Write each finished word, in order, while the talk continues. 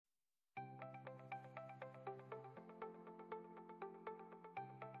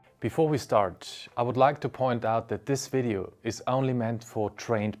Before we start, I would like to point out that this video is only meant for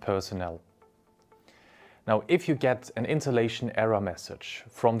trained personnel. Now, if you get an installation error message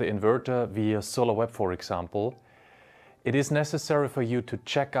from the inverter via SolarWeb, for example, it is necessary for you to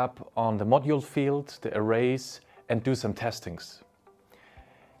check up on the module field, the arrays, and do some testings.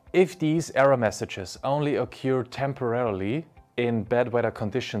 If these error messages only occur temporarily in bad weather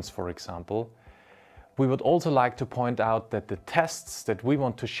conditions, for example, we would also like to point out that the tests that we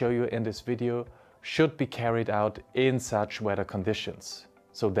want to show you in this video should be carried out in such weather conditions,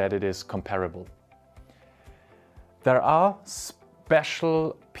 so that it is comparable. There are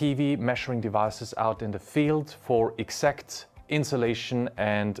special PV measuring devices out in the field for exact insulation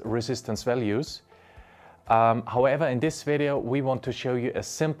and resistance values. However, in this video we want to show you a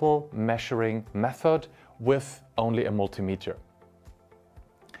simple measuring method with only a multimeter.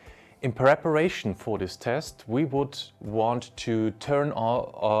 In preparation for this test, we would want to turn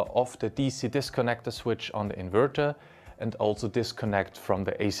off the DC disconnector switch on the inverter and also disconnect from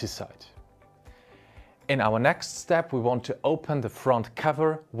the AC side. In our next step, we want to open the front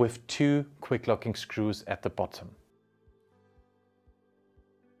cover with 2 quick locking screws at the bottom.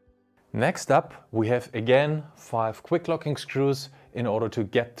 Next up, we have again 5 quick locking screws in order to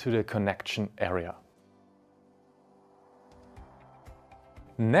get to the connection area.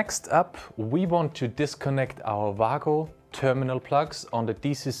 Next up, we want to disconnect our Vago terminal plugs on the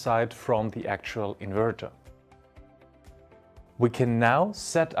DC side from the actual inverter. We can now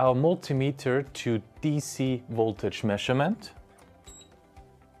set our multimeter to DC voltage measurement,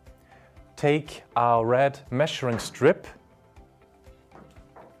 take our red measuring strip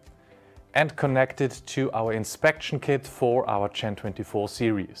and connect it to our inspection kit for our GEN24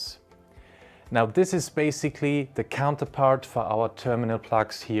 series. Now this is basically the counterpart for our terminal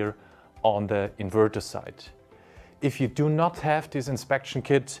plugs here on the inverter side. If you do not have this inspection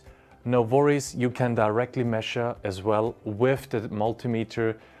kit, no worries, you can directly measure as well with the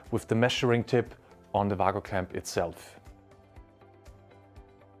multimeter with the measuring tip on the Vago clamp itself.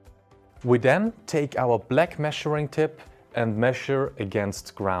 We then take our black measuring tip and measure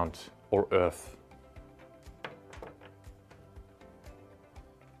against ground or earth.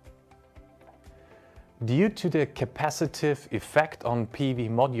 Due to the capacitive effect on PV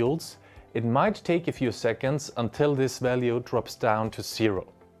modules, it might take a few seconds until this value drops down to 0.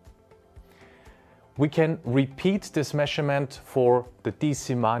 We can repeat this measurement for the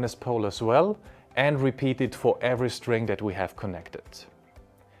DC minus pole as well and repeat it for every string that we have connected.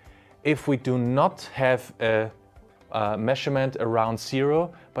 If we do not have a measurement around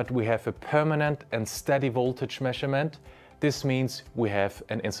 0, but we have a permanent and steady voltage measurement, this means we have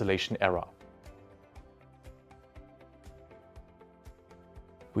an insulation error.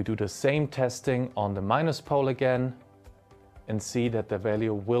 We do the same testing on the minus pole again and see that the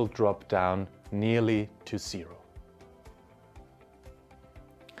value will drop down nearly to 0.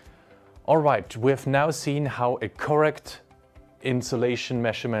 Alright, we have now seen how a correct insulation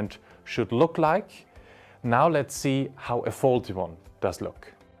measurement should look like. Now let's see how a faulty one does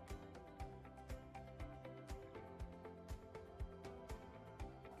look.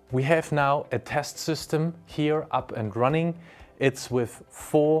 We have now a test system here up and running. It's with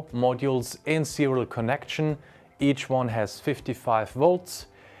 4 modules in serial connection. Each one has 55 volts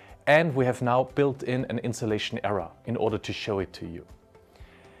and we have now built in an insulation error in order to show it to you.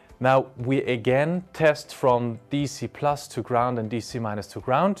 Now we again test from DC plus to ground and DC minus to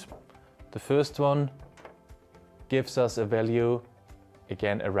ground. The first one gives us a value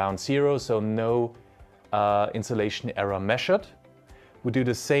again around 0, so no insulation error measured. We do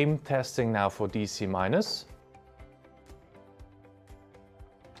the same testing now for DC minus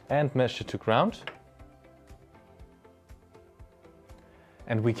and measure to ground.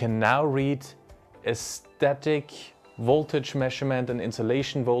 And we can now read a static voltage measurement and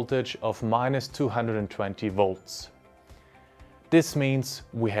insulation voltage of minus 220 volts. This means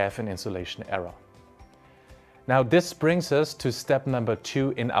we have an insulation error. Now this brings us to step number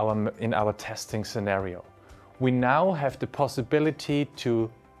 2 in our testing scenario. We now have the possibility to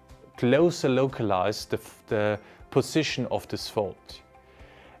closer localize the position of this fault.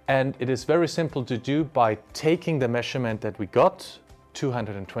 And it is very simple to do by taking the measurement that we got,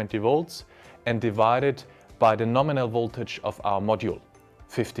 220 volts, and divide it by the nominal voltage of our module,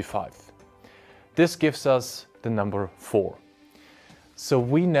 55. This gives us the number 4. So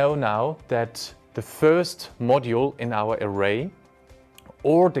we know now that the first module in our array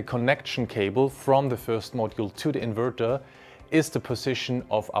or the connection cable from the first module to the inverter is the position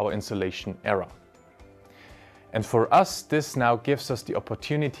of our insulation error. And for us, this now gives us the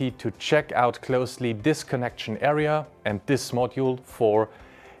opportunity to check out closely this connection area and this module for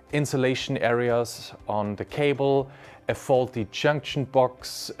insulation areas on the cable, a faulty junction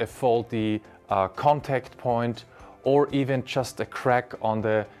box, a faulty contact point, or even just a crack on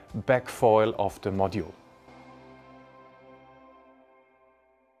the back foil of the module.